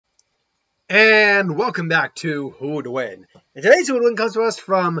And welcome back to Who Would Win. And today's Who Would Win comes to us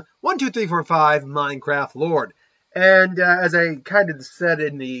from 12345 Minecraft Lord. And as I kind of said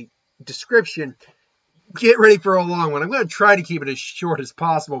in the description, get ready for a long one. I'm going to try to keep it as short as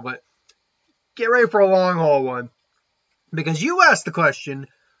possible, but get ready for a long haul one. Because you asked the question,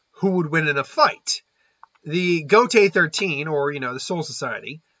 who would win in a fight? The Gotei 13, or, the Soul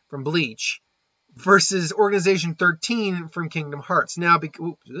Society from Bleach, versus Organization 13 from Kingdom Hearts. Now,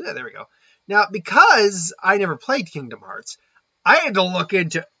 there we go. Now, because I never played Kingdom Hearts, I had to look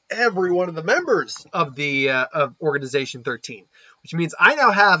into every one of the members of the of Organization 13, which means I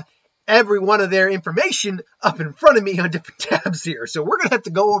now have every one of their information up in front of me on different tabs here. So we're going to have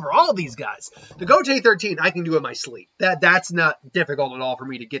to go over all these guys. The Gotei 13, I can do in my sleep. That's not difficult at all for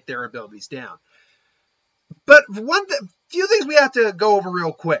me to get their abilities down. But few things we have to go over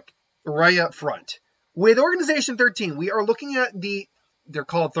real quick, right up front. With Organization 13, we are looking at they're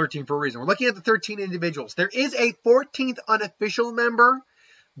called 13 for a reason. We're looking at the 13 individuals. There is a 14th unofficial member,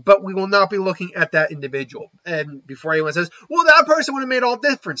 but we will not be looking at that individual. And before anyone says, well, that person would have made all the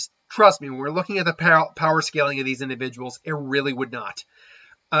difference. Trust me, when we're looking at the power scaling of these individuals, it really would not.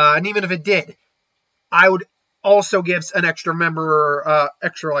 And even if it did, I would also give an extra member,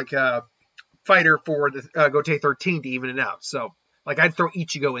 fighter for the Gotei 13 to even it out. So, I'd throw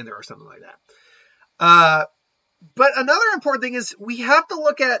Ichigo in there or something like that. But another important thing is we have to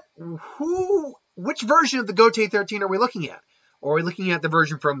look at which version of the Gotei 13 are we looking at? Or are we looking at the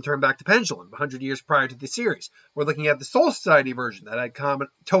version from Turn Back to Pendulum, 100 years prior to the series? We're looking at the Soul Society version that had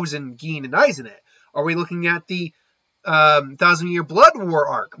Tozen, Gin, and Aizen in it. Are we looking at the 1,000-Year Blood War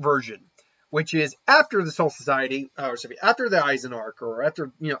arc version, which is after the Soul Society, after the Aizen arc, or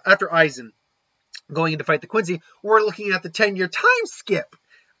after Aizen going in to fight the Quincy? We're looking at the 10-year time skip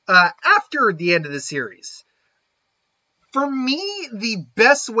after the end of the series. For me, the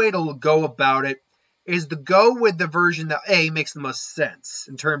best way to go about it is to go with the version that A, makes the most sense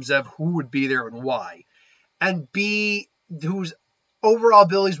in terms of who would be there and why, and B, whose overall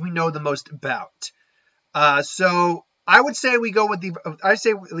abilities we know the most about. So I would say we go with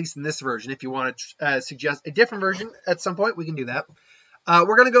at least in this version, if you want to suggest a different version at some point, we can do that.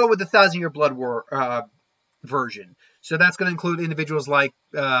 We're going to go with the 1,000-Year Blood War version. So that's going to include individuals like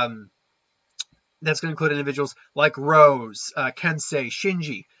Rose, Kensei,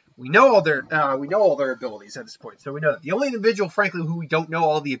 Shinji. We know all their abilities at this point, so we know that. The only individual, frankly, who we don't know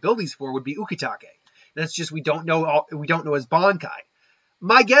all the abilities for would be Ukitake. That's just we don't know his Bankai.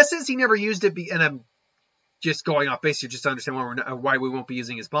 My guess is he never used it, and I'm just going off base here just to understand why we won't be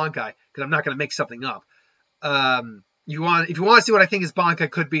using his Bankai, because I'm not going to make something up. If you want to see what I think his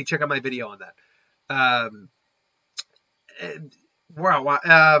Bankai could be, check out my video on that. I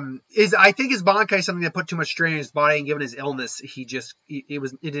think his Bankai is something that put too much strain on his body, and given his illness,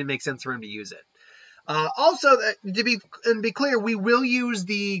 it didn't make sense for him to use it. Also, to be clear, we will use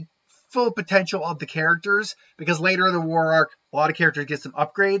the full potential of the characters, because later in the war arc, a lot of characters get some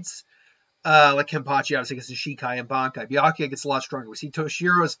upgrades. Like Kenpachi obviously gets the Shikai and Bankai. Byakuya gets a lot stronger. We see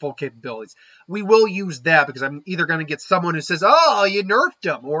Toshiro's full capabilities. We will use that because I'm either going to get someone who says, oh, you nerfed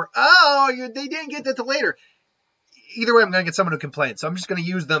them, or they didn't get that till later. Either way, I'm going to get someone who can play it. So I'm just going to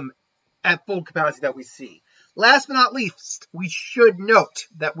use them at full capacity that we see. Last but not least, we should note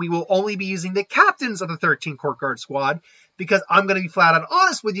that we will only be using the captains of the 13 Court Guard squad, because I'm going to be flat out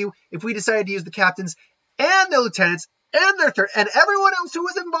honest with you. If we decided to use the captains and the lieutenants and and everyone else who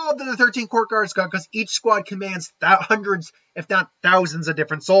was involved in the 13 Court Guard squad, because each squad commands hundreds, if not thousands, of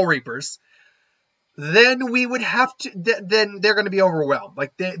different Soul Reapers, then we would have to. Then they're going to be overwhelmed.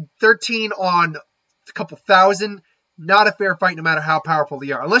 Like 13 on a couple thousand. Not a fair fight, no matter how powerful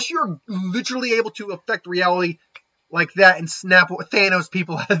they are. Unless you're literally able to affect reality like that and snap Thanos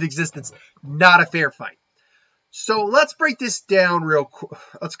people out of existence. Not a fair fight. So let's break this down real quick.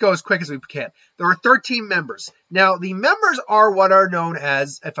 Let's go as quick as we can. There are 13 members. Now, the members are what are known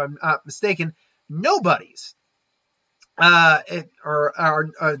as, if I'm not mistaken, nobodies. I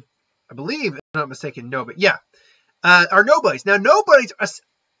believe, if I'm not mistaken, are nobodies. Now, nobodies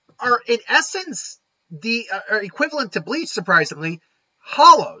are in essence are equivalent to Bleach, surprisingly,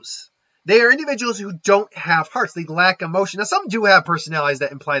 hollows. They are individuals who don't have hearts. They lack emotion. Now, some do have personalities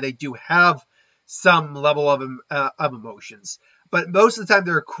that imply they do have some level of emotions. But most of the time,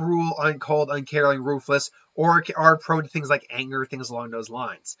 they're cruel, cold, uncaring, ruthless, or are prone to things like anger, things along those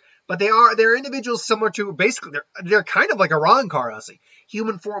lines. But they're individuals similar to, basically, they're kind of like a Rancor, honestly.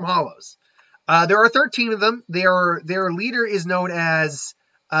 Human form hollows. There are 13 of them. Their leader is known as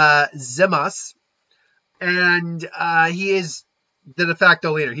Zemas. And he is the de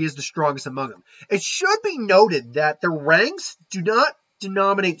facto leader. He is the strongest among them. It should be noted that the ranks do not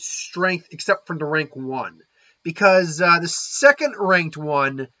denominate strength except for the rank 1. Because the second ranked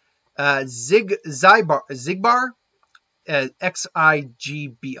one, Xigbar, Xigbar,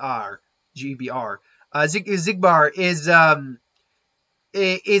 Xigbar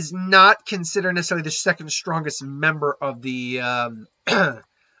is not considered necessarily the second strongest member of the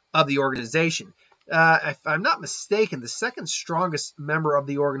of the organization. If I'm not mistaken, the second strongest member of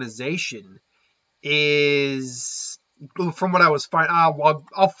the organization is, from what I was finding,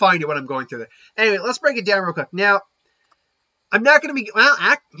 I'll find it when I'm going through it. Anyway, let's break it down real quick. Now, I'm not going to be,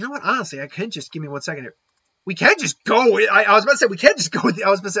 you know what, honestly, I can just, give me 1 second here. We can just go with, I was about to say, we can just go with, I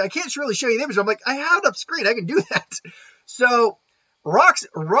was about to say, I can't really show you the image. I'm like, I have it up screen, I can do that. So,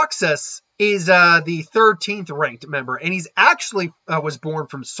 Roxas is the 13th ranked member, and he's actually was born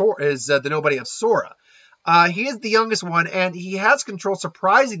from Sora, is the nobody of Sora. He is the youngest one, and he has control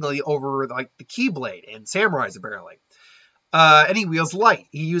surprisingly over like the Keyblade and Samurais apparently. And he wields light.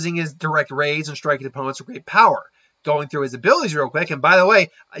 He using his direct rays and striking opponents with great power. Going through his abilities real quick, and by the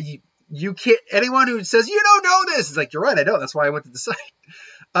way, you can't, anyone who says you don't know this is like, you're right, I know. That's why I went to the site.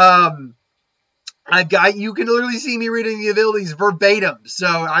 You can literally see me reading the abilities verbatim, so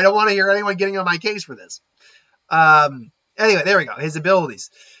I don't want to hear anyone getting on my case for this. Anyway, there we go. His abilities.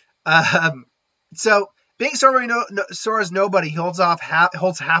 So being Sora's nobody, he holds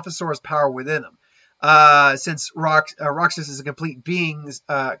half of Sora's power within him. Since Roxas is a complete being's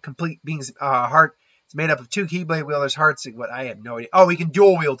heart, it's made up of 2 Keyblade wielders' hearts. What, I have no idea. Oh, he can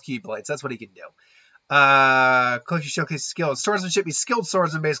dual wield Keyblades. That's what he can do. Collection showcase skills. Swordsmanship, he's skilled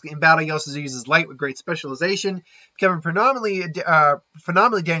swordsman basically. In battle, he also uses light with great specialization, becoming a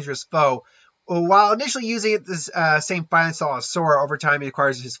phenomenally dangerous foe. While initially using it this same fighting style as Sora, over time he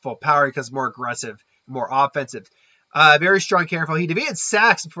acquires his full power because it's more aggressive, more offensive. Very strong, careful. He defeated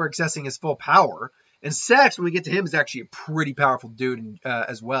Sax before accessing his full power. And Sax, when we get to him, is actually a pretty powerful dude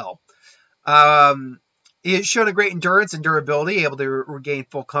as well. He has shown a great endurance and durability, able to regain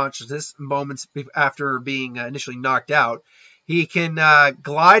full consciousness moments after being initially knocked out. He can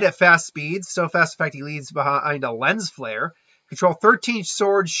glide at fast speeds, so fast in fact he leaves behind a lens flare. Control 13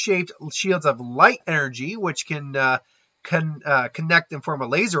 sword-shaped shields of light energy, which can connect and form a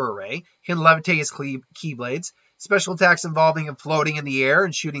laser array. He can levitate his keyblades. Special attacks involving him floating in the air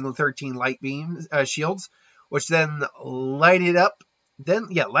and shooting 13 light beams shields, which then light it up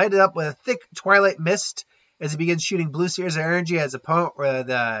with a thick twilight mist as he begins shooting blue spheres of energy as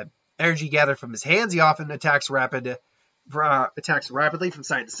the energy gathered from his hands. He often attacks rapidly from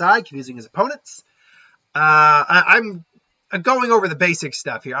side to side, confusing his opponents. I'm going over the basic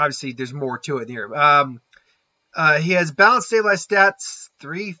stuff here. Obviously, there's more to it here. He has balanced stabilized stats,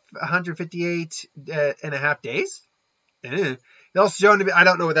 358 and a half days. He also shown to be, I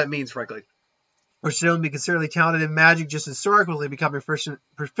don't know what that means, frankly. Or shown to be considerably talented in magic, just as Sora quickly becoming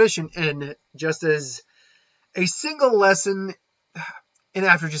proficient in just as a single lesson. And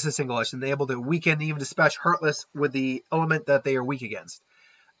after just a single lesson, they're able to weaken and even dispatch Heartless with the element that they are weak against.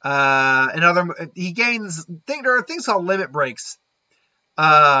 He gains, there are things called limit breaks.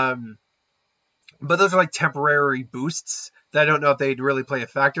 But those are like temporary boosts that I don't know if they'd really play a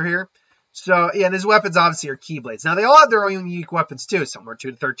factor here. So, yeah, and his weapons obviously are Keyblades. Now, they all have their own unique weapons, too, similar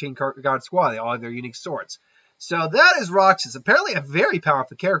to the 13 God Squad. They all have their unique swords. So, that is Roxas. Apparently a very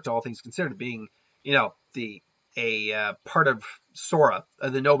powerful character, all things considered, being, you know, a part of Sora,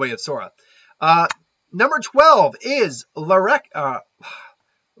 the nobody of Sora. Number 12 is Larzena,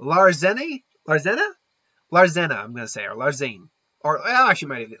 I'm going to say, or Larzane. Or, actually,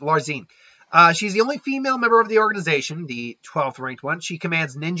 might have Larzine. She's the only female member of the organization, the 12th ranked one. She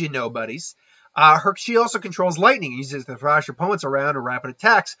commands ninja nobodies. She also controls lightning and uses to thrash opponents around in rapid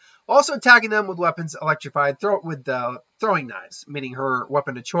attacks, also attacking them with weapons electrified with throwing knives, meaning her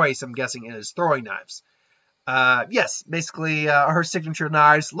weapon of choice, I'm guessing, is throwing knives. Yes, basically, her signature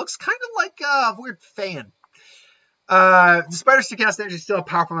knives looks kind of like a weird fan. Despite her stochastic energy, she's still a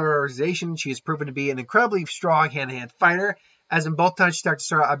powerful organization. She has proven to be an incredibly strong hand-to-hand fighter. As in both times she talked to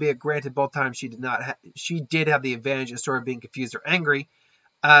Sora, albeit granted both times she did have the advantage of Sora being confused or angry.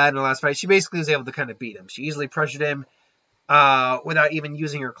 In the last fight, she basically was able to kind of beat him. She easily pressured him without even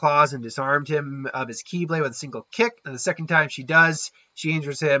using her claws and disarmed him of his Keyblade with a single kick. And the second time she does, she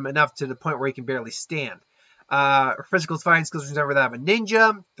injures him enough to the point where he can barely stand. Her physical fighting skills resemble that of a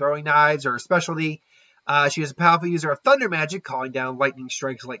ninja. Throwing knives are her specialty. She is a powerful user of thunder magic, calling down lightning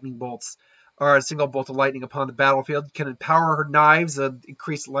strikes, lightning bolts, or a single bolt of lightning upon the battlefield. Can empower her knives of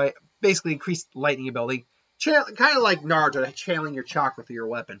increased lightning ability. Kind of like Naruto, channeling your chakra through your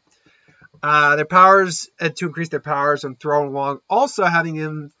weapon. Their powers, to increase their powers when thrown along, also having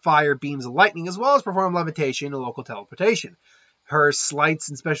them fire beams of lightning, as well as perform levitation and local teleportation. Her sleights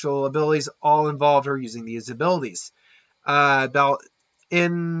and special abilities all involved her using these abilities.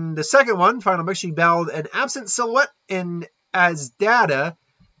 In the second one, Final Book, she battled an absent silhouette as Data.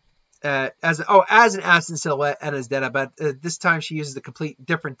 As an absent silhouette and as Data, but this time she uses the complete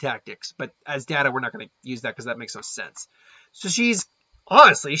different tactics. But as Data, we're not going to use that because that makes no sense. So she's a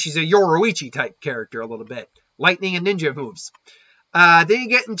Yoruichi type character a little bit. Lightning and ninja moves. Then you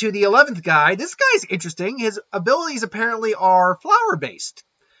get into the 11th guy. This guy's interesting. His abilities apparently are flower-based,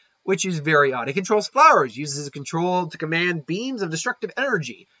 which is very odd. He controls flowers, uses his control to command beams of destructive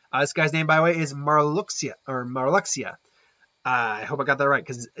energy. This guy's name, by the way, is Marluxia. I hope I got that right,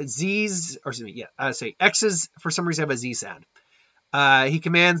 because X's, for some reason, have a Z sound. He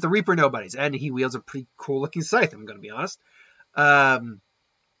commands the Reaper Nobodies, and he wields a pretty cool-looking scythe, I'm going to be honest.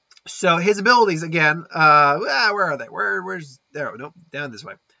 So his abilities, again, where are they? Where's there? Nope, down this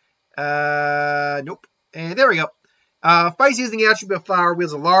way. Nope. And there we go. Fights using the attribute of flower,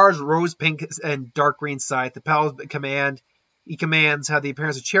 wields a large rose pink and dark green scythe. The powers he commands have the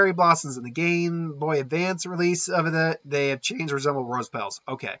appearance of cherry blossoms in the Game Boy Advance release of it. They have changed to resemble rose petals.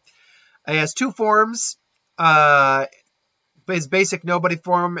 Okay. He has two forms. His basic nobody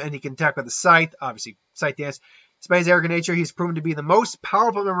form, and he can attack with a scythe. Obviously, scythe dance. Despite his arrogant nature, he's proven to be the most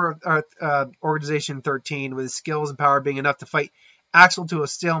powerful member of Organization 13, with his skills and power being enough to fight Axel to a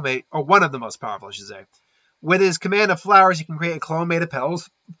stalemate, or one of the most powerful, I should say. With his command of flowers, he can create a clone made of petals,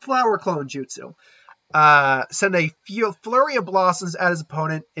 flower clone jutsu. Send a flurry of blossoms at his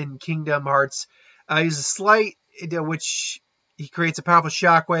opponent in Kingdom Hearts. Uses a slight, which he creates a powerful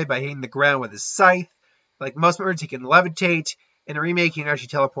shockwave by hitting the ground with his scythe. Like most members, he can levitate. In a remake, he can actually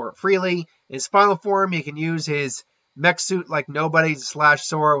teleport freely. In his final form, he can use his mech suit like nobody to slash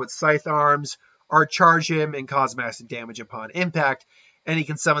Sora with scythe arms, or charge him and cause massive damage upon impact. And he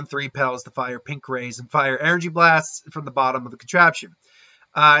can summon 3 petals to fire pink rays and fire energy blasts from the bottom of the contraption.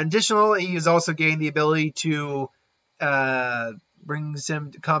 Additionally, he has also gained the ability to brings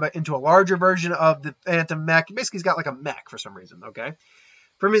him to combat into a larger version of the Phantom Mech. Basically, he's got like a mech for some reason, okay?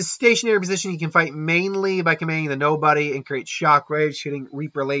 From his stationary position, he can fight mainly by commanding the nobody and create shockwaves, shooting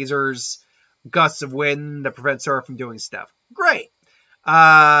Reaper lasers, gusts of wind that prevent Sora from doing stuff. Great.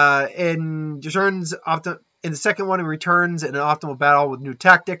 In the second one, he returns in an optimal battle with new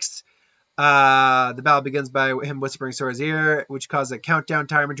tactics. The battle begins by him whispering Sora's ear, which causes a countdown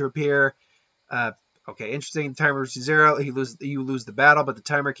timer to appear. Okay, interesting. The timer reaches 0. You lose the battle, but the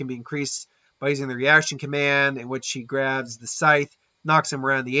timer can be increased by using the reaction command, in which he grabs the scythe, knocks him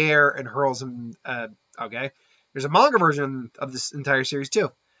around the air, and hurls him. Okay. There's a manga version of this entire series,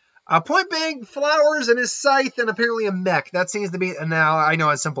 too. Point being, flowers and his scythe and apparently a mech. That seems to be, and now I know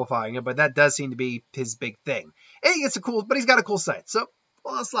I'm simplifying it, but that does seem to be his big thing. And he's got a cool scythe, so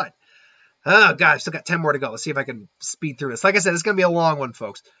on slide. Oh, God, I've still got 10 more to go. Let's see if I can speed through this. Like I said, it's going to be a long one,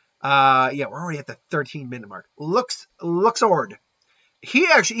 folks. Yeah, we're already at the 13-minute mark. Luxord.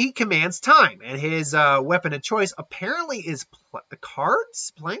 He commands time, and his weapon of choice apparently is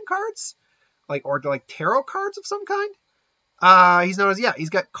playing cards? Like tarot cards of some kind? He's known as, he's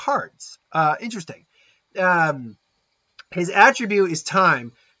got cards. Interesting. His attribute is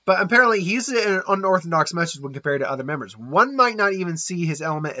time, but apparently he uses it in an unorthodox method when compared to other members. One might not even see his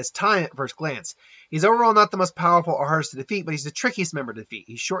element as time at first glance. He's overall not the most powerful or hardest to defeat, but he's the trickiest member to defeat.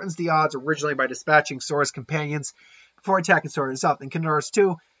 He shortens the odds originally by dispatching Sora's companions before attacking Sora himself. In Kingdom Hearts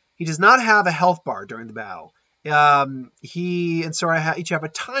 2, he does not have a health bar during the battle. He and Sora each have a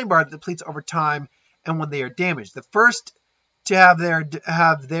time bar that depletes over time and when they are damaged. The first to have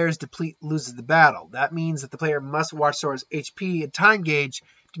theirs deplete loses the battle. That means that the player must watch Sora's HP and time gauge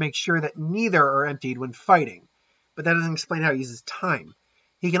to make sure that neither are emptied when fighting. But that doesn't explain how he uses time.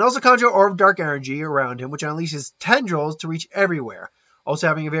 He can also conjure an orb of dark energy around him, which unleashes tendrils to reach everywhere. Also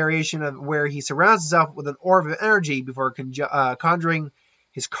having a variation of where he surrounds himself with an orb of energy before conjuring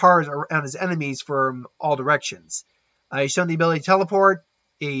his cards around his enemies from all directions. He's shown the ability to teleport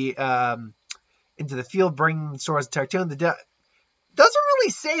into the field, bringing Sora's attack to him. Doesn't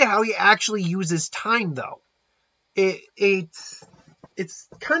really say how he actually uses time, though. It's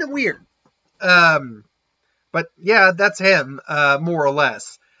kind of weird. But yeah, that's him, more or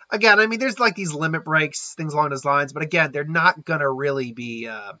less. Again, I mean, there's like these limit breaks, things along those lines, but again, they're not gonna really be.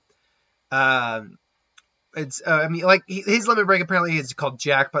 I mean, like his limit break apparently is called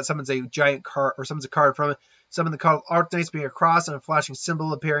Jackpot. Summons a giant card, or summons a card from it. Summon the card alternates being a cross and a flashing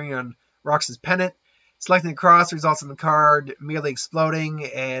symbol appearing on Rox's pennant. Selecting the cross results in the card merely exploding,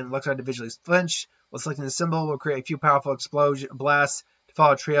 and Luxord individually flinch. While selecting the symbol will create a few powerful explosion blasts to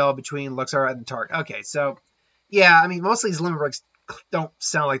follow a trail between Luxord and the target. Okay, so yeah, I mean, most of these limit breaks don't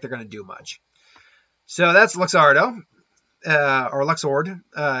sound like they're going to do much. So that's Luxardo. or Luxord.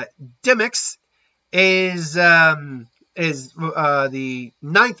 Dimix is the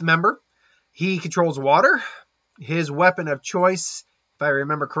 9th member. He controls water. His weapon of choice, if I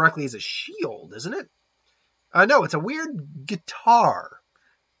remember correctly, is a shield, isn't it? No, it's a weird guitar.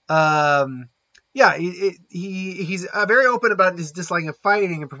 Yeah, he's very open about his disliking of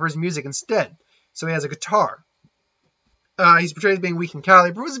fighting and prefers music instead. So he has a guitar. He's portrayed as being weak and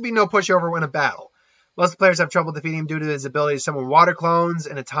cowardly, proves to be no pushover when in battle. Most players have trouble defeating him due to his ability to summon water clones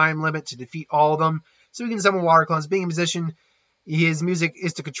and a time limit to defeat all of them. So he can summon water clones. Being in position, his music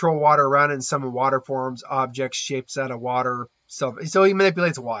is to control water around it and summon water forms, objects, shapes out of water. So he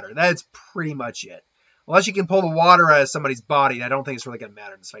manipulates water. That's pretty much it. Unless you can pull the water out of somebody's body, I don't think it's really going to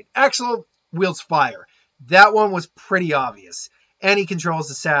matter in this fight. Axel wields fire. That one was pretty obvious. And he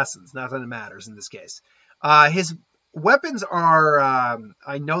controls assassins. Not that it matters in this case. His weapons are,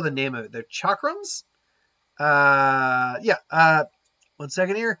 I know the name of it. They're chakrams? One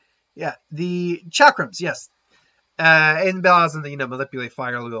second here. Yeah, the chakrams, yes. And Bell doesn't, manipulate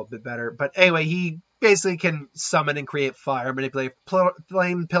fire a little bit better. But anyway, he basically can summon and create fire, manipulate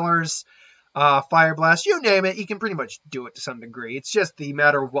flame pillars, fire blast, you name it. He can pretty much do it to some degree. It's just the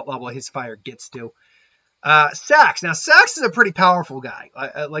matter of what level his fire gets to. Sax. Now, Sax is a pretty powerful guy.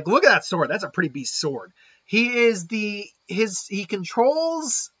 Like, look at that sword. That's a pretty beast sword. He he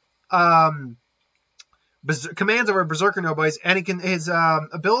controls, commands over Berserker noboys, and his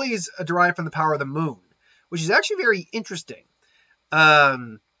abilities derive from the power of the moon, which is actually very interesting.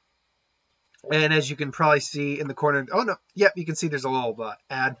 And as you can probably see in the corner, you can see there's a little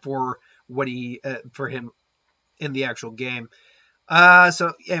ad for for him in the actual game.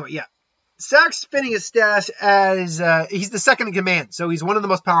 So anyway, yeah. Sax spinning his stash as he's the second in command, so he's one of the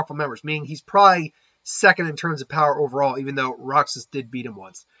most powerful members, meaning he's probably second in terms of power overall, even though Roxas did beat him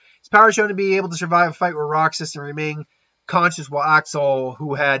once. His power is shown to be able to survive a fight with Roxas and remain conscious, while Axel,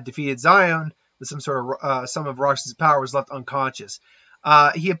 who had defeated Zion with some of Roxas' power, was left unconscious.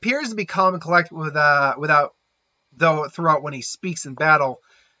 He appears to be calm and collected throughout when he speaks in battle,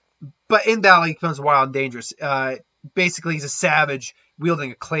 but in battle he becomes wild and dangerous. Basically, he's a savage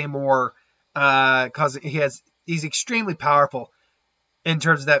wielding a claymore, because he's extremely powerful in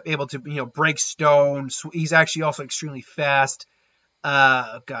terms of that, able to break stone. He's actually also extremely fast.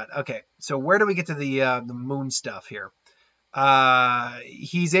 God, okay. So where do we get to the moon stuff here?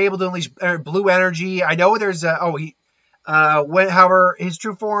 He's able to unleash blue energy. I know there's however his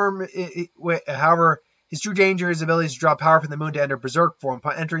true form, however his true danger is ability to draw power from the moon to enter berserk form.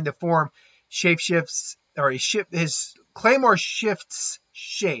 Upon entering the form, his claymore shifts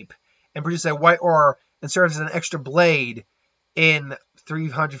shape and produces a white aura and serves as an extra blade in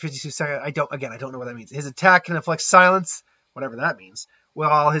 352 seconds. I don't know what that means. His attack can inflict silence, whatever that means,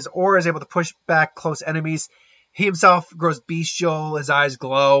 while his aura is able to push back close enemies. He himself grows bestial, his eyes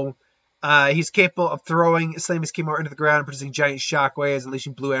glow. He's capable of throwing slamming his claymore into the ground, producing giant shockwaves,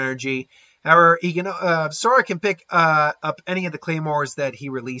 unleashing blue energy. However, Sora can pick up any of the claymores that he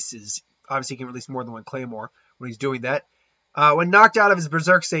releases. Obviously, he can release more than one claymore when he's doing that. When knocked out of his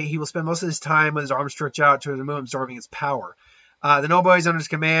berserk state, he will spend most of his time with his arms stretched out to the moon, absorbing its power. The noboys under his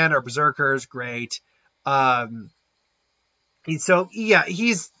command are berserkers. Great. He's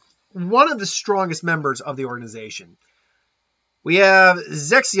one of the strongest members of the organization. We have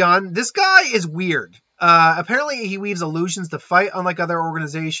Zexion. This guy is weird. Apparently, he weaves illusions to fight. Unlike other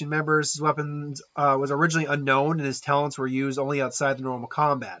organization members, his weapons was originally unknown, and his talents were used only outside the normal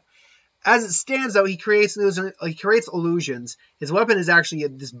combat. As it stands, though, he creates illusions. His weapon is actually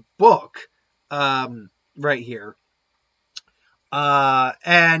this book right here.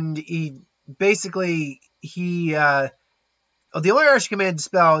 And he basically, the only action command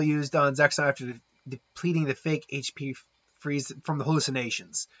spell used on Zexion after depleting the fake HP freeze from the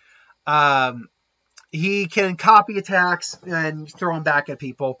hallucinations. He can copy attacks and throw them back at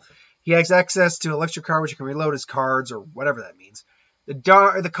people. He has access to electric card, which can reload his cards, or whatever that means.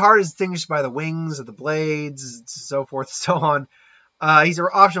 The card is distinguished by the wings of the blades, so forth and so on. He's an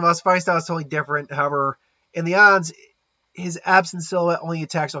option of us. Fighting style is totally different. However, in the odds, his absent silhouette only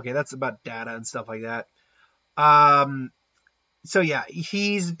attacks. Okay, that's about data and stuff like that. So yeah,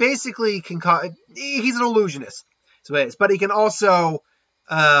 he's basically he's an illusionist. So it is, but he can also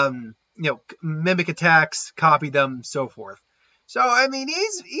mimic attacks, copy them, so forth. So I mean,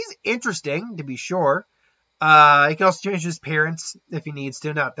 he's interesting to be sure. He can also change his appearance if he needs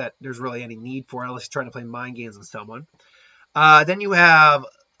to. Not that there's really any need for it unless he's trying to play mind games on someone. Then you have,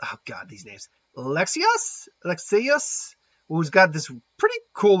 these names. Lexius, who's got this pretty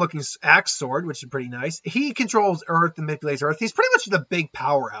cool looking axe sword, which is pretty nice. He controls Earth and manipulates Earth. He's pretty much the big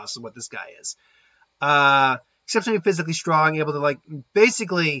powerhouse of what this guy is. exceptionally physically strong, able to like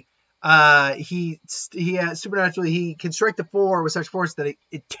basically he supernaturally he can strike the floor with such force that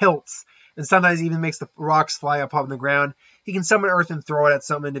it tilts and sometimes even makes the rocks fly up on the ground. He can summon earth and throw it at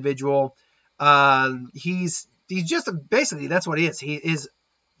some individual. He's just basically that's what he is. His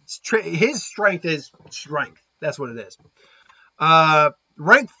strength is strength. That's what it is.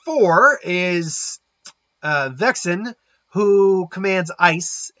 Rank 4 is Vexen, who commands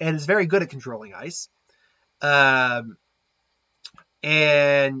ice and is very good at controlling ice.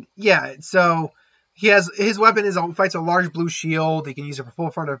 And yeah, so he has his weapon fights a large blue shield. He can use it for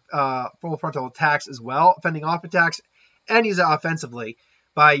full frontal attacks as well, fending off attacks, and use it offensively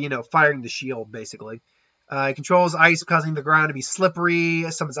by firing the shield basically. He controls ice, causing the ground to be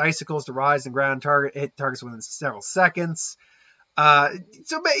slippery. Summons icicles to rise and ground hit targets within several seconds.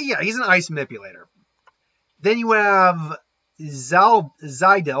 He's an ice manipulator. Then you have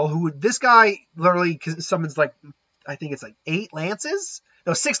Zydel, who this guy literally summons I think it's 8 lances.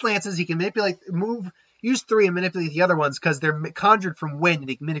 No, 6 lances. He can use 3 and manipulate the other ones because they're conjured from wind and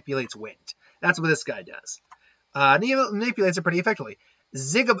he manipulates wind. That's what this guy does. And he manipulates it pretty effectively.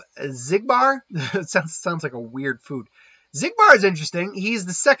 Zigbar? sounds like a weird food. Zigbar is interesting. He's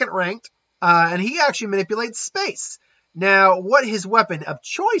the 2nd ranked, and he actually manipulates space. Now, what his weapon of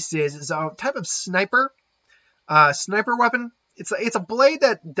choice is a type of sniper weapon. It's a blade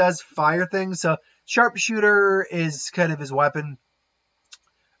that does fire things. So sharpshooter is kind of his weapon.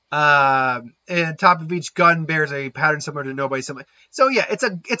 And top of each gun bears a pattern similar to nobody's. So yeah,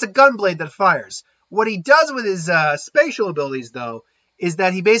 it's a gun blade that fires. What he does with his spatial abilities, though, is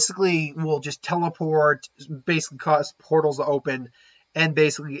that he basically will just teleport, basically cause portals to open, and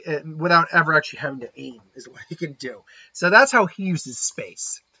basically without ever actually having to aim is what he can do. So that's how he uses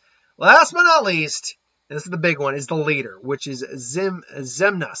space. Last but not least, and this is the big one, is the leader, which is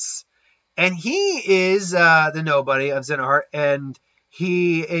Xemnas. And he is the nobody of Xehanort, and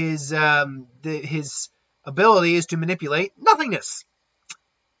he is his ability is to manipulate nothingness.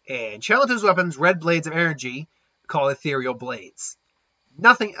 And channel to his weapons red blades of energy called ethereal blades.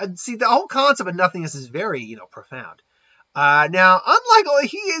 Nothing. See, the whole concept of nothingness is very, profound. Now, unlike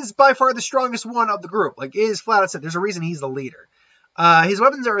he is by far the strongest one of the group. Like, it is flat out said, there's a reason he's the leader. His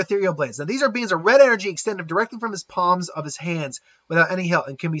weapons are ethereal blades. Now, these are beams of red energy extended directly from his palms of his hands without any help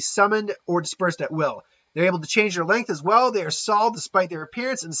and can be summoned or dispersed at will. They're able to change their length as well. They are solid despite their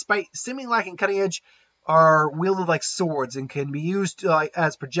appearance, and despite seeming lacking cutting edge, are wielded like swords and can be used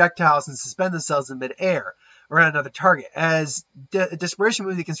as projectiles and suspend themselves in midair around another target. As a desperation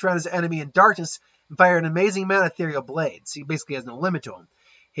move, he can surround his enemy in darkness and fire an amazing amount of ethereal blades. He basically has no limit to him.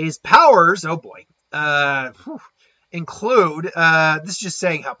 His powers, oh boy, include, this is just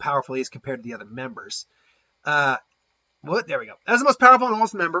saying how powerful he is compared to the other members. There we go. As the most powerful and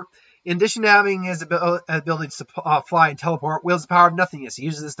oldest member, in addition to having his ability to fly and teleport, wields the power of nothingness. He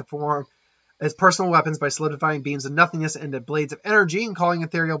uses this to form his personal weapons by solidifying beams of nothingness into blades of energy and calling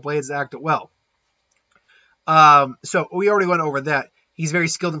ethereal blades to act at will. So we already went over that. He's very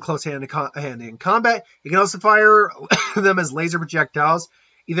skilled in close hand-to-hand combat. He can also fire them as laser projectiles,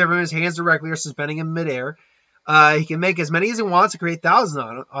 either from his hands directly or suspending them in midair. He can make as many as he wants to create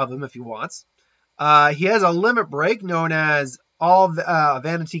thousands of them if he wants. He has a limit break known as All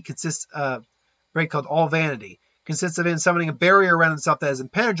Vanity break called All Vanity. Consists of him summoning a barrier around himself that is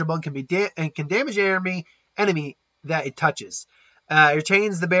impenetrable and can damage an enemy that it touches. It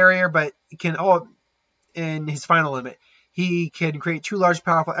retains the barrier, but in his final limit, he can create 2 large,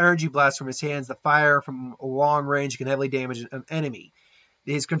 powerful energy blasts from his hands that fire from a long range and can heavily damage an enemy.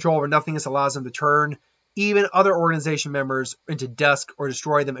 His control over nothingness allows him to turn even other organization members into dust or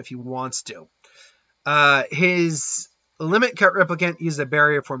destroy them if he wants to. His limit cut replicant uses a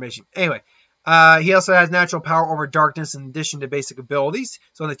barrier formation. Anyway, he also has natural power over darkness in addition to basic abilities.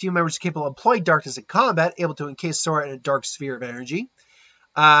 So, one of the few members capable of employing darkness in combat, able to encase Sora in a dark sphere of energy.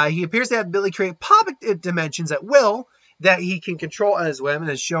 He appears to have the ability to create pop dimensions at will that he can control on his whim,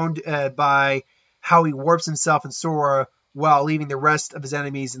 and is shown by how he warps himself and Sora while leaving the rest of his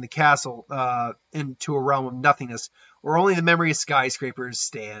enemies in the castle into a realm of nothingness, where only the memory of skyscrapers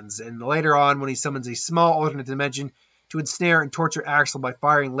stands. And later on, when he summons a small alternate dimension to ensnare and torture Axel by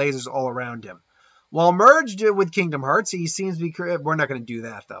firing lasers all around him. While merged with Kingdom Hearts, he seems to be... We're not going to do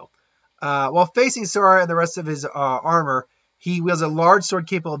that, though. While facing Sora and the rest of his armor, he wields a large sword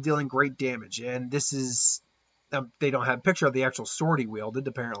capable of dealing great damage. And this is... they don't have a picture of the actual sword he wielded,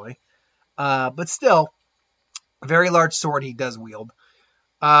 apparently. But still, a very large sword he does wield.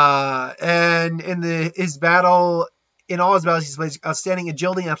 And in his battle... In all his battles, he displays outstanding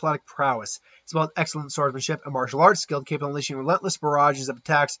agility and athletic prowess, as well as excellent swordsmanship and martial arts skill, capable of unleashing relentless barrages of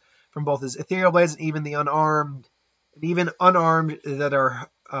attacks from both his ethereal blades and even unarmed that are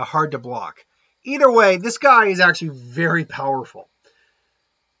hard to block. Either way, this guy is actually very powerful.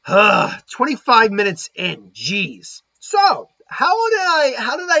 25 minutes in, jeez. So, how did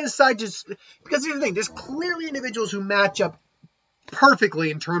I decide to? Because here's the thing: there's clearly individuals who match up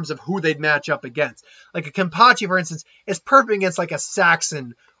perfectly in terms of who they'd match up against. Like a Kenpachi, for instance, is perfect against like a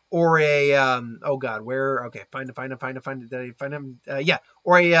Saxon or a find him.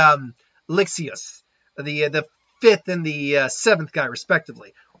 Or a Lixius, the 5th and the 7th guy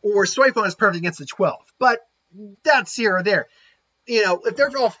respectively. Or Suifon is perfect against the 12th. But that's here or there. If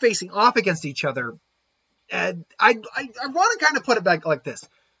they're all facing off against each other, I want to kind of put it back like this.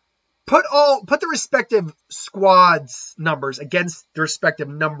 Put the respective squads numbers against the respective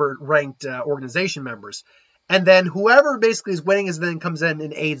number ranked organization members. And then whoever basically is winning then comes in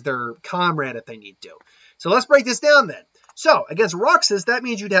and aids their comrade if they need to. So let's break this down then. So against Roxas, that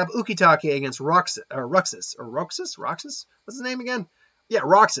means you'd have Ukitake against Roxas. Roxas? What's his name again? Yeah,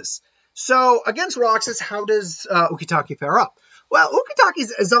 Roxas. So against Roxas, how does Ukitake fare up? Well,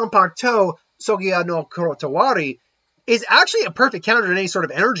 Ukitake's Zanpakuto Sogia no Kurotawari is actually a perfect counter to any sort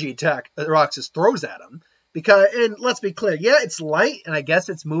of energy attack that Roxas throws at him. And let's be clear, yeah, it's light, and I guess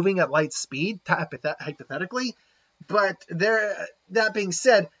it's moving at light speed, hypothetically. But that being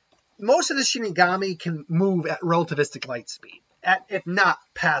said, most of the Shinigami can move at relativistic light speed, if not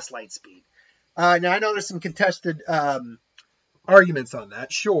past light speed. Now, I know there's some contested arguments on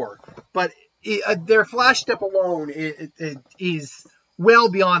that, sure. But their flash step alone is well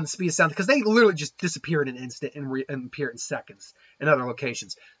beyond the speed of sound because they literally just disappear in an instant and appear in seconds in other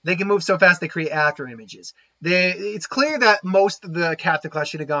locations. They can move so fast they create after images. It's clear that most of the Captain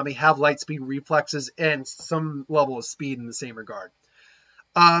Class Shinigami have light speed reflexes and some level of speed in the same regard.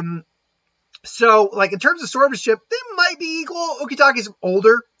 So, like, in terms of swordsmanship, they might be equal. Ukitake's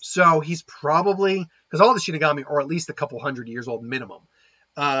older, so he's probably, because all the Shinigami are at least a couple hundred years old minimum.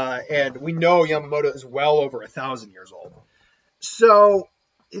 And we know Yamamoto is well over 1,000 years old. So,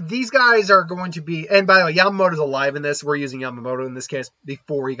 these guys are going to be, and by the way, Yamamoto's alive in this. We're using Yamamoto in this case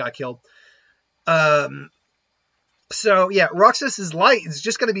before he got killed. So, yeah, Roxas is light. It's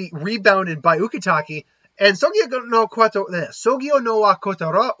just going to be rebounded by Ukitake. And Sogio no wa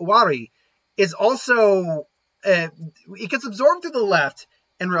Kotowari is also, it gets absorbed through the left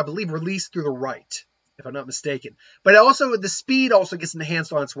and I believe released through the right, if I'm not mistaken. But also the speed also gets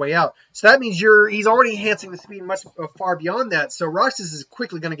enhanced on its way out. So that means he's already enhancing the speed much far beyond that. So Roxas is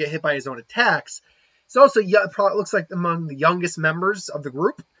quickly going to get hit by his own attacks. It's also looks like among the youngest members of the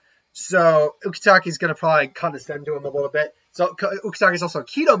group. So Ukitake is going to probably condescend to him a little bit. So Ukitake is also a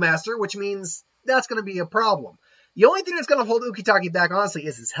Kido master, which means that's going to be a problem. The only thing that's going to hold Ukitake back, honestly,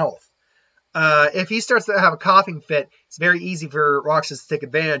 is his health. If he starts to have a coughing fit, it's very easy for Roxas to take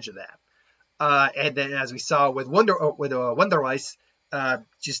advantage of that. And then, as we saw with Wonderweiss,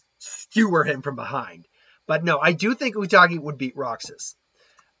 just skewer him from behind. But no, I do think Ukitake would beat Roxas.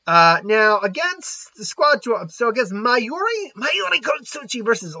 Now, against the squad, so against Mayuri Kotsuchi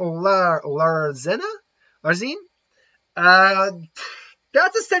versus Larzine,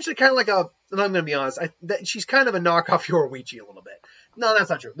 that's essentially kind of like and I'm going to be honest, she's kind of a knockoff Yoruichi a little bit. No, that's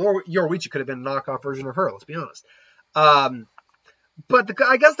not true. Yoruichi could have been a knockoff version of her, let's be honest. But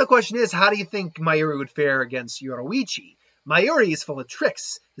I guess the question is, how do you think Mayuri would fare against Yoruichi? Mayuri is full of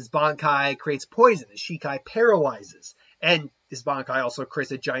tricks. His Bankai creates poison. His Shikai paralyzes. And his Bankai also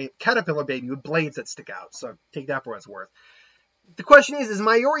creates a giant caterpillar baby with blades that stick out. So take that for what it's worth. The question is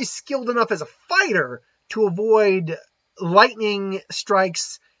Mayuri skilled enough as a fighter to avoid lightning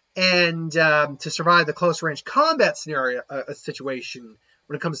strikes and to survive the close-range combat scenario situation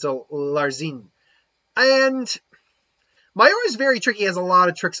when it comes to Larzine? And Mayuri is very tricky. He has a lot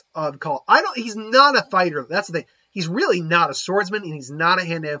of tricks on call. He's not a fighter. That's the thing. He's really not a swordsman, and he's not a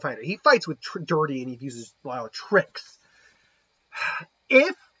hand-to-hand fighter. He fights with dirty, and he uses a lot of tricks.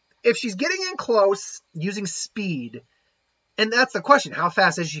 If she's getting in close using speed, and that's the question, how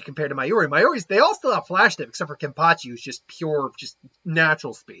fast is she compared to Mayuri? They all still have flash step, except for Kenpachi, who's just pure, just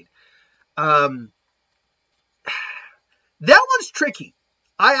natural speed. That one's tricky.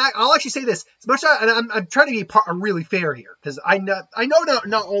 I'll actually say this. As much as I'm trying to be really fair here, because I know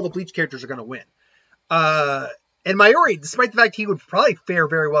not all the Bleach characters are going to win. And Mayuri, despite the fact he would probably fare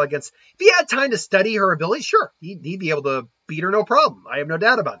very well against, if he had time to study her ability, sure, he'd be able to beat her no problem. I have no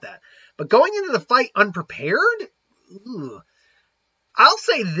doubt about that. But going into the fight unprepared, I'll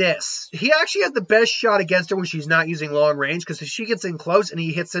say this. He actually has the best shot against her when she's not using long range, because if she gets in close and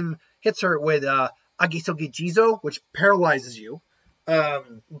he hits her with Agisogi Jizo, which paralyzes you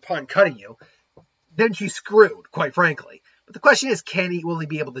upon cutting you, then she's screwed, quite frankly. But the question is, will he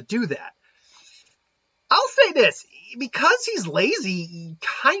be able to do that? I'll say this, because he's lazy,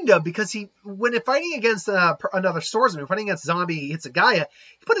 kind of, because when fighting against another swordsman, fighting against zombie Hitsugaya,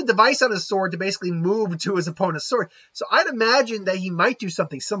 he put a device on his sword to basically move to his opponent's sword. So I'd imagine that he might do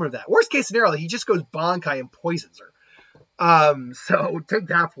something similar to that. Worst case scenario, he just goes Bankai and poisons her. So take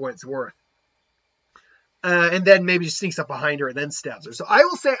that for what it's worth. And then maybe just sneaks up behind her and then stabs her. So I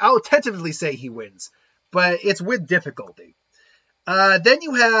will tentatively say he wins, but it's with difficulty. Then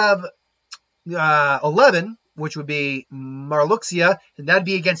you have 11, which would be Marluxia, and that'd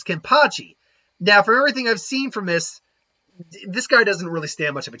be against Kenpachi. Now, from everything I've seen from this guy doesn't really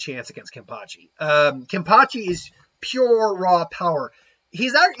stand much of a chance against Kenpachi. Kenpachi is pure raw power.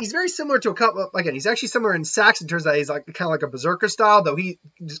 He's very similar to a couple. Again, he's actually similar in Sax in terms that he's kind of like a berserker style, though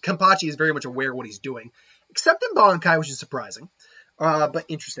Kenpachi is very much aware of what he's doing, except in Bankai, which is surprising, but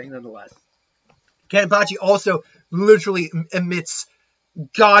interesting nonetheless. Kenpachi also literally emits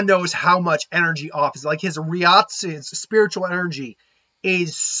God knows how much energy off. It's like his Ryatsu's spiritual energy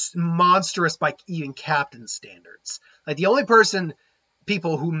is monstrous by even captain standards. Like the only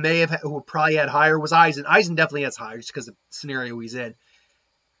people who probably had higher was Aizen. Aizen definitely has higher just because of the scenario he's in.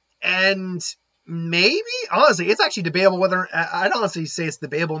 And maybe, honestly, it's actually debatable I'd honestly say it's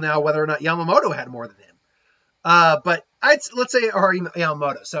debatable now whether or not Yamamoto had more than him. But let's say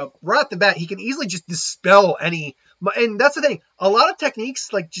Yamamoto. So right off the bat, he can easily just dispel any. And that's the thing. A lot of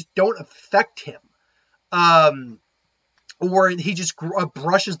techniques just don't affect him, or he just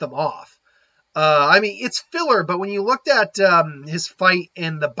brushes them off. I mean, it's filler. But when you looked at his fight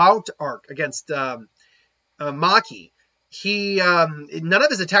in the Bout arc against Maki, none of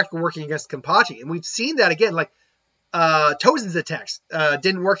his attacks were working against Kenpachi, and we've seen that again. Like Tozen's attacks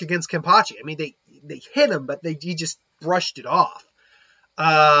didn't work against Kenpachi. I mean, they hit him, but he just brushed it off.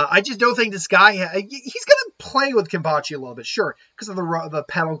 I just don't think this guy, he's going to play with Kenpachi a little bit, sure, because of the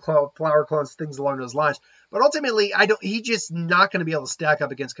petal flower clones, things along those lines. But ultimately, he's just not going to be able to stack up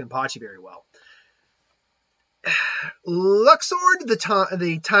against Kenpachi very well. Luxord, the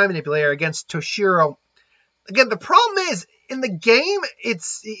time manipulator against Toshiro. Again, the problem is, in the game,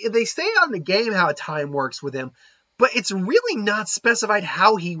 they say on the game how time works with him, but it's really not specified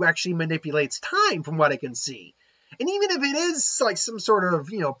how he actually manipulates time from what I can see. And even if it is like some sort of,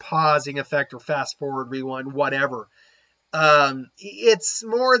 pausing effect or fast forward, rewind, whatever, it's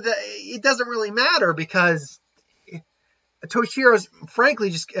more that it doesn't really matter because Toshiro's frankly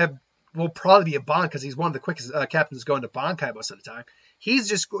just will probably be a Bankai because he's one of the quickest captains going to Bankai most of the time.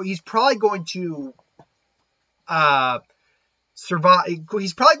 He's probably going to survive.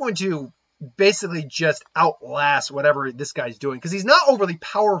 He's probably going to basically just outlast whatever this guy's doing because he's not overly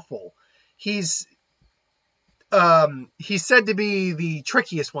powerful. He's said to be the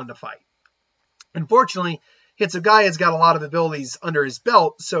trickiest one to fight. Unfortunately, Hitsugaya has got a lot of abilities under his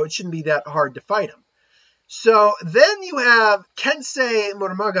belt, so it shouldn't be that hard to fight him. So then you have Kensei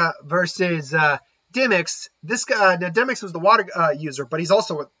Muramuga versus Demix. This guy, now Demix was the water user, but he's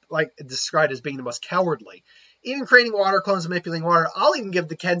also described as being the most cowardly. Even creating water clones and manipulating water, I'll even give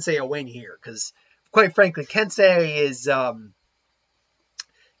the Kensei a win here, because quite frankly, Kensei is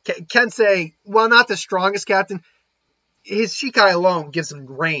Kensei, while not the strongest captain, his Shikai alone gives him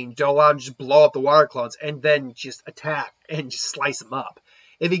range to allow him to just blow up the water clones and then just attack and just slice them up.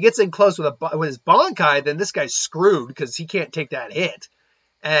 If he gets in close with his Bankai, then this guy's screwed because he can't take that hit.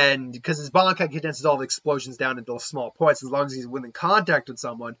 And because his Bankai condenses all the explosions down into small points, as long as he's within contact with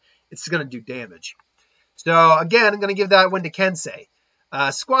someone, it's going to do damage. So again, I'm going to give that win to Kensei.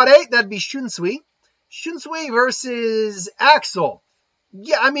 Squad 8, that'd be Shunsui. Shunsui versus Axel.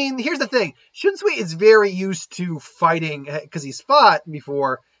 Yeah, I mean, here's the thing. Shunsui is very used to fighting because he's fought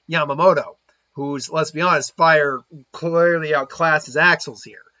before Yamamoto, who's, let's be honest, fire clearly outclasses Axel's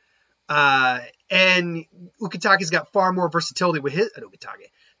here. And Ukitage's got far more versatility with his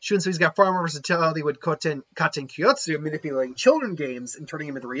Ukitake. Shunsui's got far more versatility with Katen Kyotsu, manipulating children games and turning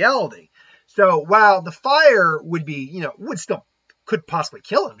them into reality. So while the fire would be, could possibly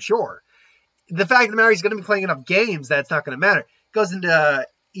kill him, sure. The fact of the matter, he's going to be playing enough games that it's not going to matter. Goes into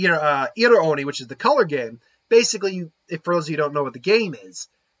Iraoni, which is the color game. Basically, for those of you who don't know what the game is,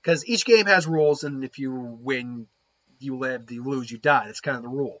 because each game has rules, and if you win, you live, you lose, you die. That's kind of the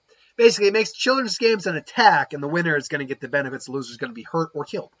rule. Basically, it makes children's games an attack, and the winner is going to get the benefits, the loser is going to be hurt or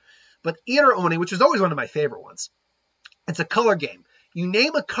killed. But Iraoni, which is always one of my favorite ones, it's a color game. You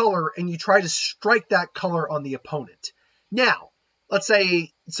name a color, and you try to strike that color on the opponent. Now, let's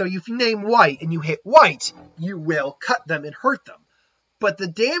say, so if you name white and you hit white, you will cut them and hurt them. But the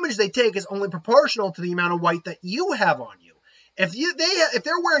damage they take is only proportional to the amount of white that you have on you. If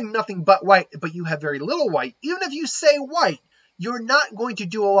they're wearing nothing but white, but you have very little white, even if you say white, you're not going to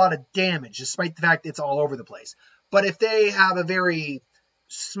do a lot of damage, despite the fact it's all over the place. But if they have a very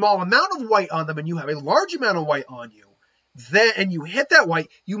small amount of white on them and you have a large amount of white on you, then and you hit that white,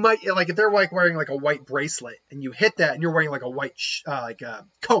 you might, like if they're like wearing like a white bracelet and you hit that and you're wearing like a white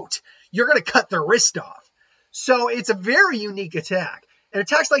coat, you're going to cut their wrist off. So it's a very unique attack. And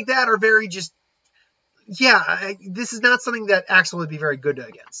attacks like that are very just, this is not something that Axel would be very good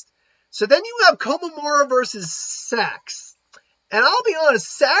against. So then you have Komamura versus Sax. And I'll be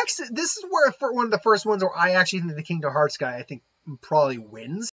honest, Sax, this is where one of the first ones where I actually think the Kingdom Hearts guy, I think, probably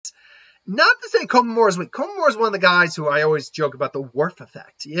wins. Not to say Komamura is weak. Komamura is one of the guys who I always joke about the Worf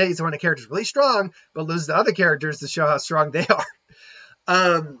effect. Yeah, he's one of the characters really strong, but loses to other characters to show how strong they are.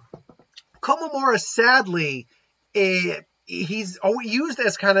 Komamura, sadly, he's used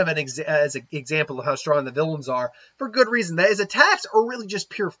as kind of as an example of how strong the villains are for good reason. That his attacks are really just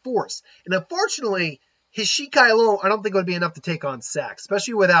pure force. And unfortunately, his Shikai alone, I don't think would be enough to take on Sax,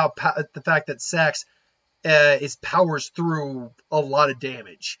 especially without the fact that Sax powers through a lot of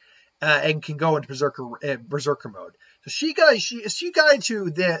damage. And can go into berserker mode. So Shikai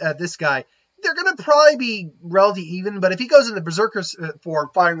to this guy, they're going to probably be relatively even, but if he goes into berserker form,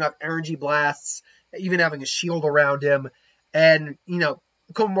 firing up energy blasts, even having a shield around him, and,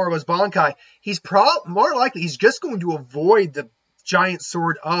 Komamura was Bankai, he's more likely he's just going to avoid the giant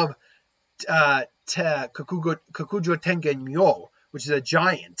sword of Kakujo Tengen Myo, which is a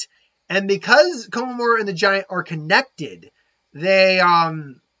giant. And because Komamura and the giant are connected, they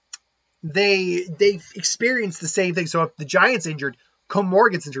experience the same thing. So if the giant's injured,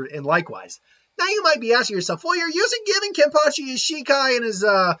 Komamura gets injured, and likewise. Now you might be asking yourself, well, you're giving Kenpachi his Shikai and his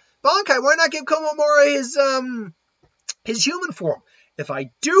Bankai. Why not give Komamura his human form? If I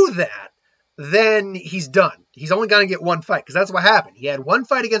do that, then he's done. He's only going to get one fight, because that's what happened. He had one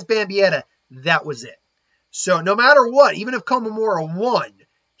fight against Bambietta. That was it. So no matter what, even if Komamura won,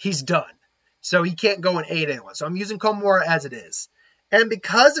 he's done. So he can't go and aid anyone. So I'm using Komamura as it is. And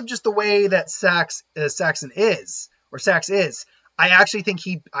because of just the way that Sax is, I actually think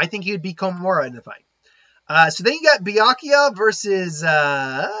he would beat Komamura in the fight. So then you got Byakuya versus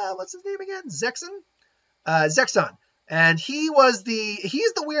what's his name again? Zexon. And he's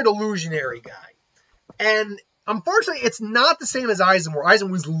the weird illusionary guy. And unfortunately, it's not the same as Aizen, where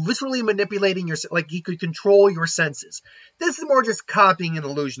Aizen was literally manipulating like he could control your senses. This is more just copying an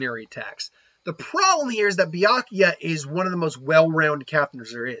illusionary attacks. The problem here is that Byakuya is one of the most well-rounded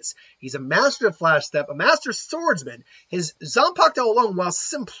captains there is. He's a master of flash step, a master swordsman. His Zanpakuto alone, while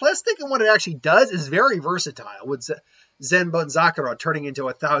simplistic in what it actually does, is very versatile, with Zenbon Zakura turning into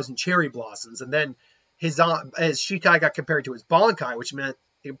 1,000 cherry blossoms. And then his Shikai got compared to his Bankai, which meant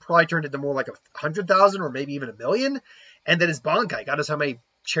it probably turned into more like 100,000 or maybe even 1,000,000. And then his Bankai, God knows how many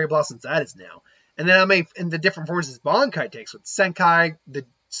cherry blossoms that is now. And then in the different forms his Bankai takes, with Senkai, the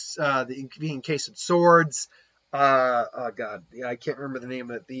being encased in swords. I can't remember the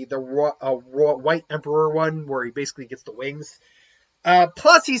name of it. The White Emperor one, where he basically gets the wings.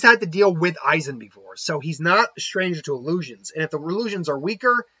 Plus, he's had to deal with Aizen before, so he's not a stranger to illusions. And if the illusions are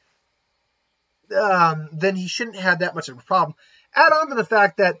weaker, then he shouldn't have that much of a problem. Add on to the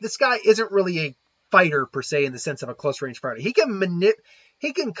fact that this guy isn't really a fighter per se in the sense of a close range fighter. He can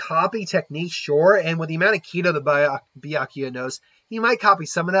copy techniques, sure, and with the amount of Keto that Byakuya knows, he might copy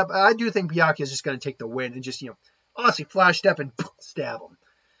some of that, but I do think Byakuya is just going to take the win and just, honestly flash step and stab him.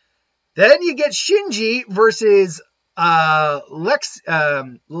 Then you get Shinji versus Alexis,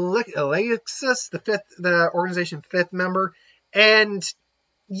 the organization fifth member. And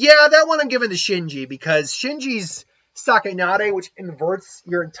yeah, that one I'm giving to Shinji, because Shinji's Sakanade, which inverts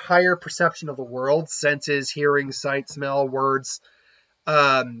your entire perception of the world, senses, hearing, sight, smell, words,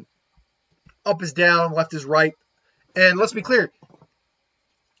 up is down, left is right. And let's be clear,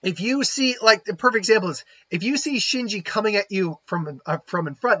 if you see, like, the perfect example is, if you see Shinji coming at you from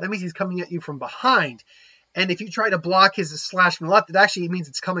in front, that means he's coming at you from behind. And if you try to block his slash from the left, it actually means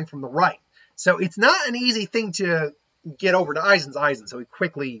it's coming from the right. So it's not an easy thing to get over to Aizen, so he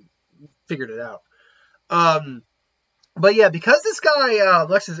quickly figured it out. But yeah, because this guy,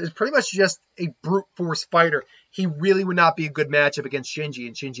 Alexis, is pretty much just a brute force fighter, he really would not be a good matchup against Shinji,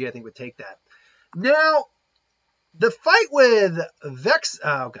 and Shinji, I think, would take that. Now, the fight with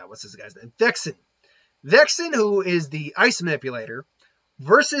what's this guy's name? Vexen, who is the ice manipulator,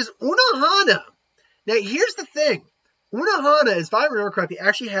 versus Unohana. Now, here's the thing. Unohana, if I remember correctly,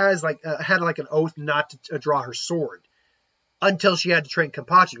 actually has had an oath not to draw her sword until she had to train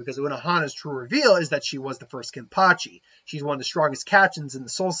Kenpachi, because Unohana's true reveal is that she was the first Kenpachi. She's one of the strongest captains in the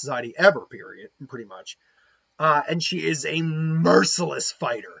Soul Society ever, period, pretty much. And she is a merciless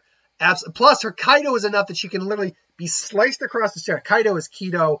fighter. Plus, her Kaido is enough that she can literally be sliced across the chest. Kaido is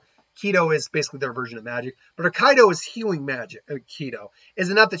Kido. Kido is basically their version of magic. But her Kaido is healing magic. Kido is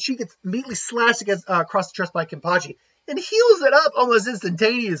enough that she gets immediately slashed across the chest by Kenpachi and heals it up almost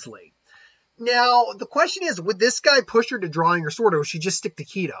instantaneously. Now, the question is, would this guy push her to drawing her sword, or would she just stick to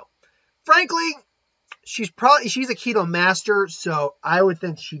Kido? Frankly, she's a Kido master, so I would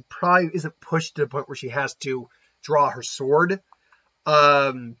think she probably isn't pushed to the point where she has to draw her sword.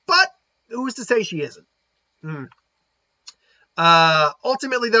 But who's to say she isn't?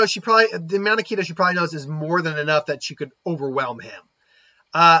 Ultimately, though, the amount of Kido she probably knows is more than enough that she could overwhelm him.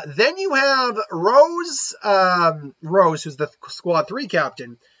 Then you have Rose, who's the Squad 3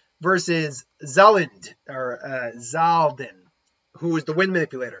 captain, versus Zalden, who is the wind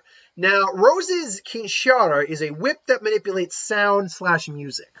manipulator. Now, Rose's Kinshara is a whip that manipulates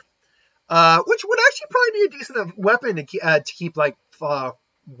sound/music, which would actually probably be a decent weapon to keep, like,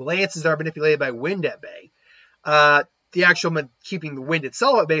 lances that are manipulated by wind at bay. The actual keeping the wind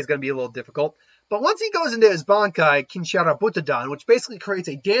itself at bay is going to be a little difficult. But once he goes into his Bankai, Kinshara Butadan, which basically creates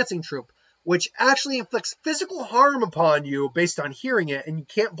a dancing troupe, which actually inflicts physical harm upon you based on hearing it, and you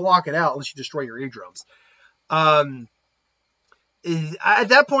can't block it out unless you destroy your eardrums. At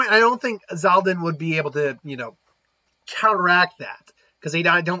that point, I don't think Zalden would be able to, counteract that, because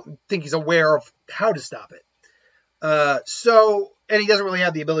I don't think he's aware of how to stop it. And he doesn't really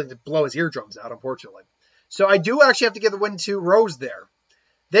have the ability to blow his eardrums out, unfortunately. So I do actually have to give the win to Rose there.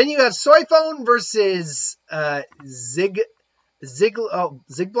 Then you have Soifone versus Zigbar?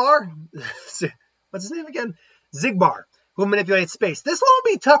 What's his name again? Zigbar, who manipulates space. This one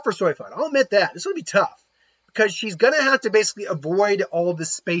will be tough for Soifone. I'll admit that. This will be tough, because she's going to have to basically avoid all the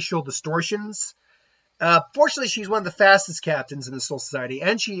spatial distortions. Fortunately, she's one of the fastest captains in the Soul Society,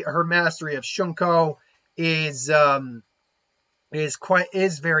 and her mastery of Shunko is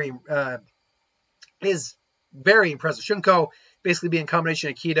very impressive. Shunko basically being a combination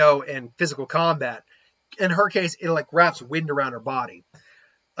of Kido and physical combat. In her case, it wraps wind around her body.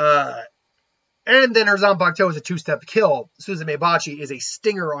 And then her Zanpakuto is a 2-step kill. Suzume Bachi is a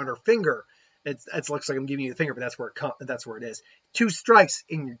stinger on her finger. It looks like I'm giving you the finger, but that's where it is. 2 strikes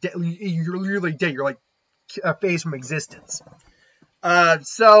and you're literally dead. You're like a phase from existence.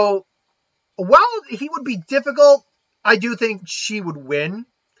 So while he would be difficult, I do think she would win.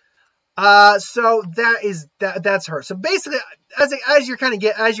 So that's her. So basically, as you're kind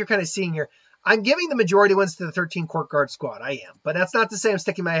of seeing here, I'm giving the majority wins to the 13 Court Guard squad. I am, but that's not to say I'm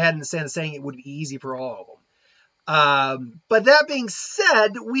sticking my head in the sand and saying it would be easy for all of them. But that being said,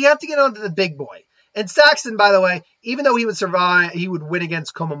 we have to get on to the big boy. And Saxon, by the way, even though he would survive, he would win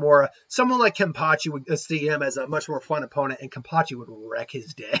against Komamura, someone like Kenpachi would see him as a much more fun opponent, and Kenpachi would wreck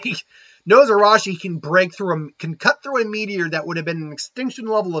his day. Nozarashi can cut through a meteor that would have been an extinction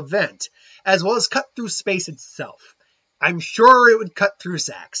level event, as well as cut through space itself. I'm sure it would cut through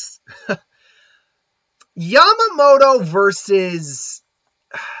Sax. Yamamoto versus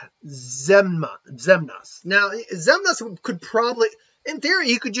Zemnas. Now, Zemnas could probably, in theory,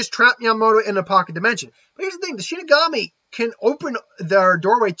 he could just trap Yamamoto in a pocket dimension. But here's the thing, the Shinigami can open their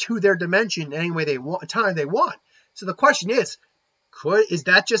doorway to their dimension any way they want. So the question is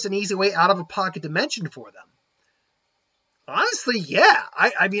that just an easy way out of a pocket dimension for them? Honestly, yeah.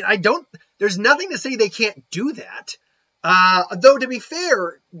 I mean, there's nothing to say they can't do that. Though, to be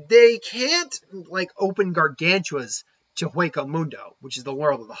fair, they can't, open Gargantuas to Hueco Mundo, which is the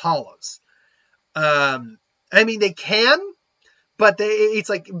world of the Hollows. I mean, they can, but they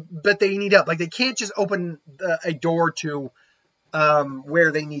need help. They can't just open a door to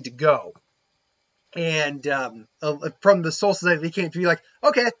where they need to go. And from the Soul Society, they can't be like,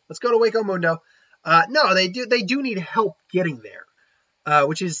 okay, let's go to Hueco Mundo. No, they do need help getting there,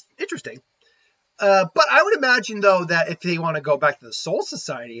 which is interesting. But I would imagine, though, that if they want to go back to the Soul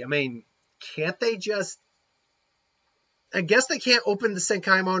Society, I mean, can't they just... I guess they can't open the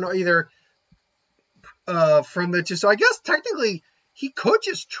Senkai Mono either from the two. So I guess technically he could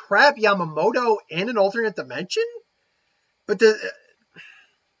just trap Yamamoto in an alternate dimension. But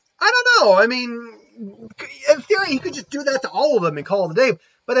I don't know. I mean, in theory, he could just do that to all of them and call it a day.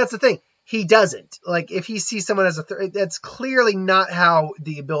 But that's the thing. He doesn't. If he sees someone as that's clearly not how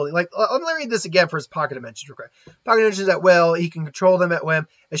the ability... let me read this again for his pocket dimensions. Okay. Pocket dimensions at will. He can control them at whim.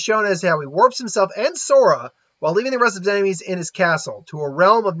 As shown as how he warps himself and Sora while leaving the rest of his enemies in his castle to a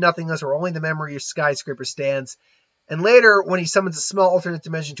realm of nothingness where only the memory of skyscraper stands. And later, when he summons a small alternate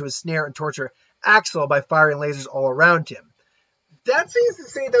dimension to ensnare and torture Axel by firing lasers all around him. That seems to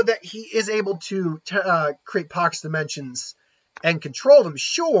say, though, that he is able to create pocket dimensions and control them,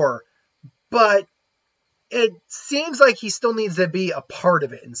 sure. But it seems like he still needs to be a part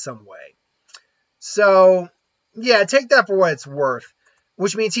of it in some way. So, yeah, take that for what it's worth,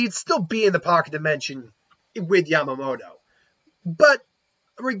 which means he'd still be in the pocket dimension with Yamamoto. But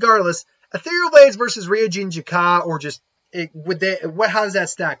regardless, Ethereal Blades versus Ryujin Jika, or just, how does that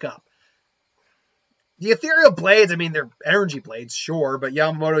stack up? The Ethereal Blades, I mean, they're energy blades, sure, but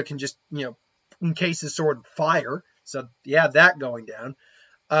Yamamoto can just, encase his sword in fire. So, yeah, that going down.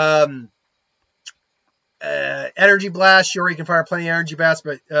 Energy Blast, sure, he can fire plenty of energy blasts,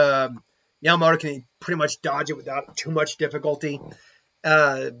 but Yamamoto can pretty much dodge it without too much difficulty.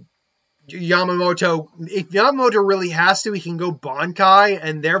 Yamamoto, if Yamamoto really has to, he can go Bankai,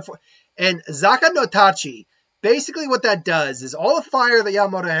 and Zaka no Tachi. Basically what that does is all the fire that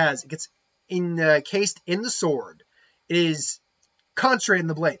Yamamoto has, it gets encased in the sword. It is concentrated in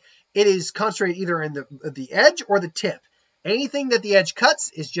the blade. It is concentrated either in the edge or the tip. Anything that the edge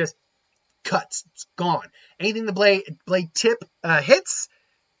cuts is just cuts. It's gone. Anything the blade tip hits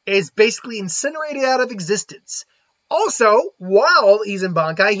is basically incinerated out of existence. Also, while he's in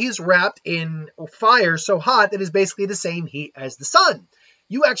Bankai, he's wrapped in fire so hot that it's basically the same heat as the sun.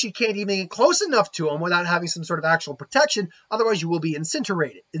 You actually can't even get close enough to him without having some sort of actual protection, otherwise you will be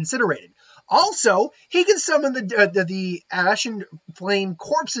incinerated. Also, he can summon the ashen flame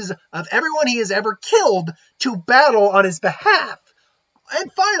corpses of everyone he has ever killed to battle on his behalf. And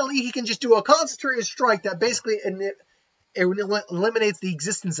finally, he can just do a concentrated strike that basically eliminates the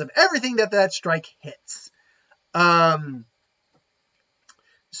existence of everything that strike hits.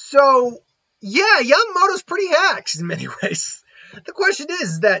 So, yeah, Yamamoto's pretty hacked in many ways. The question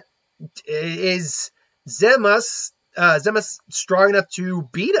is Zemus strong enough to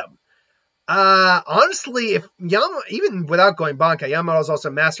beat him? Honestly, if even without going Bankai, Yamamoto's also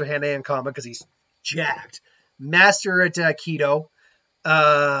master hand-to-hand combat because he's jacked. Master at Kido.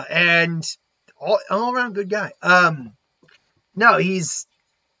 And all-around good guy. No, he's...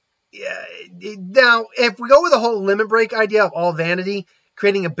 Now, if we go with the whole limit break idea of all vanity,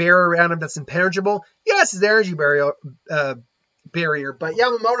 creating a barrier around him that's impenetrable, yes, his energy barrier, but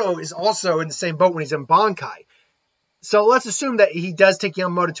Yamamoto is also in the same boat when he's in Bankai. So let's assume that he does take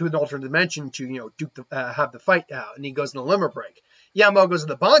Yamamoto to an alternate dimension to, have the fight out, and he goes in a limit break. Yamamoto goes in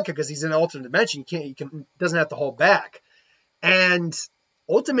the Bankai because he's in an alternate dimension. He doesn't have to hold back. And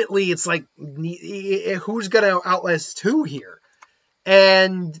ultimately, it's like, who's going to outlast who here?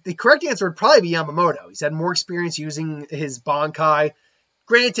 And the correct answer would probably be Yamamoto. He's had more experience using his Bankai.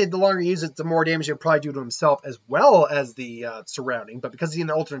 Granted, the longer he uses it, the more damage he'll probably do to himself as well as the surrounding. But because he's in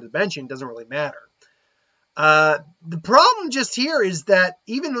an alternate dimension, it doesn't really matter. The problem just here is that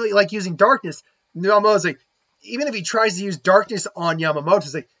even like using darkness, Yamamoto's like, even if he tries to use darkness on Yamamoto,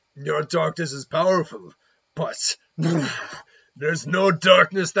 it's like, your darkness is powerful, but there's no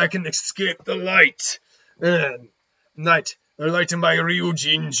darkness that can escape the light. Night. The light in my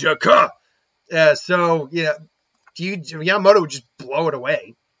Ryujin Jaka. So, yeah, Yamamoto would just blow it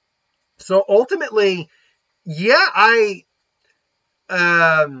away. So, ultimately, yeah,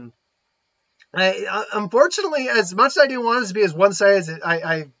 unfortunately, as much as I didn't want it to be as one-sided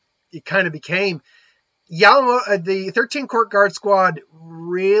as it kind of became, Yamamoto, the 13 Court Guard Squad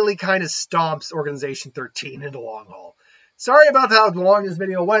really kind of stomps Organization 13 in the long haul. Sorry about how long this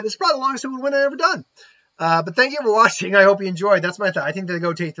video went. This is probably the longest win I've ever done. But thank you for watching. I hope you enjoyed. That's my thought. I think the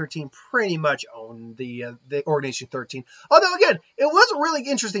Gotei 13 pretty much owned the Organization 13. Although, again, it was a really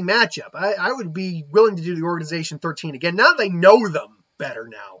interesting matchup. I would be willing to do the Organization 13 again. Now that I know them better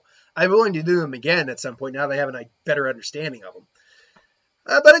now, I'm willing to do them again at some point now that I have a better understanding of them.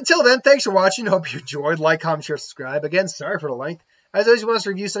 But until then, thanks for watching. Hope you enjoyed. Like, comment, share, subscribe. Again, sorry for the length. As always, if you want us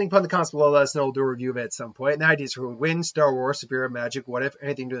to review something, put in the comments below. Let us know. We'll do a review of it at some point. And the ideas for who would win, Star Wars, Superior Magic, what if,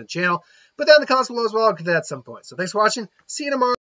 anything to the channel. Put that in the comments below as well. I'll get that at some point. So thanks for watching. See you tomorrow.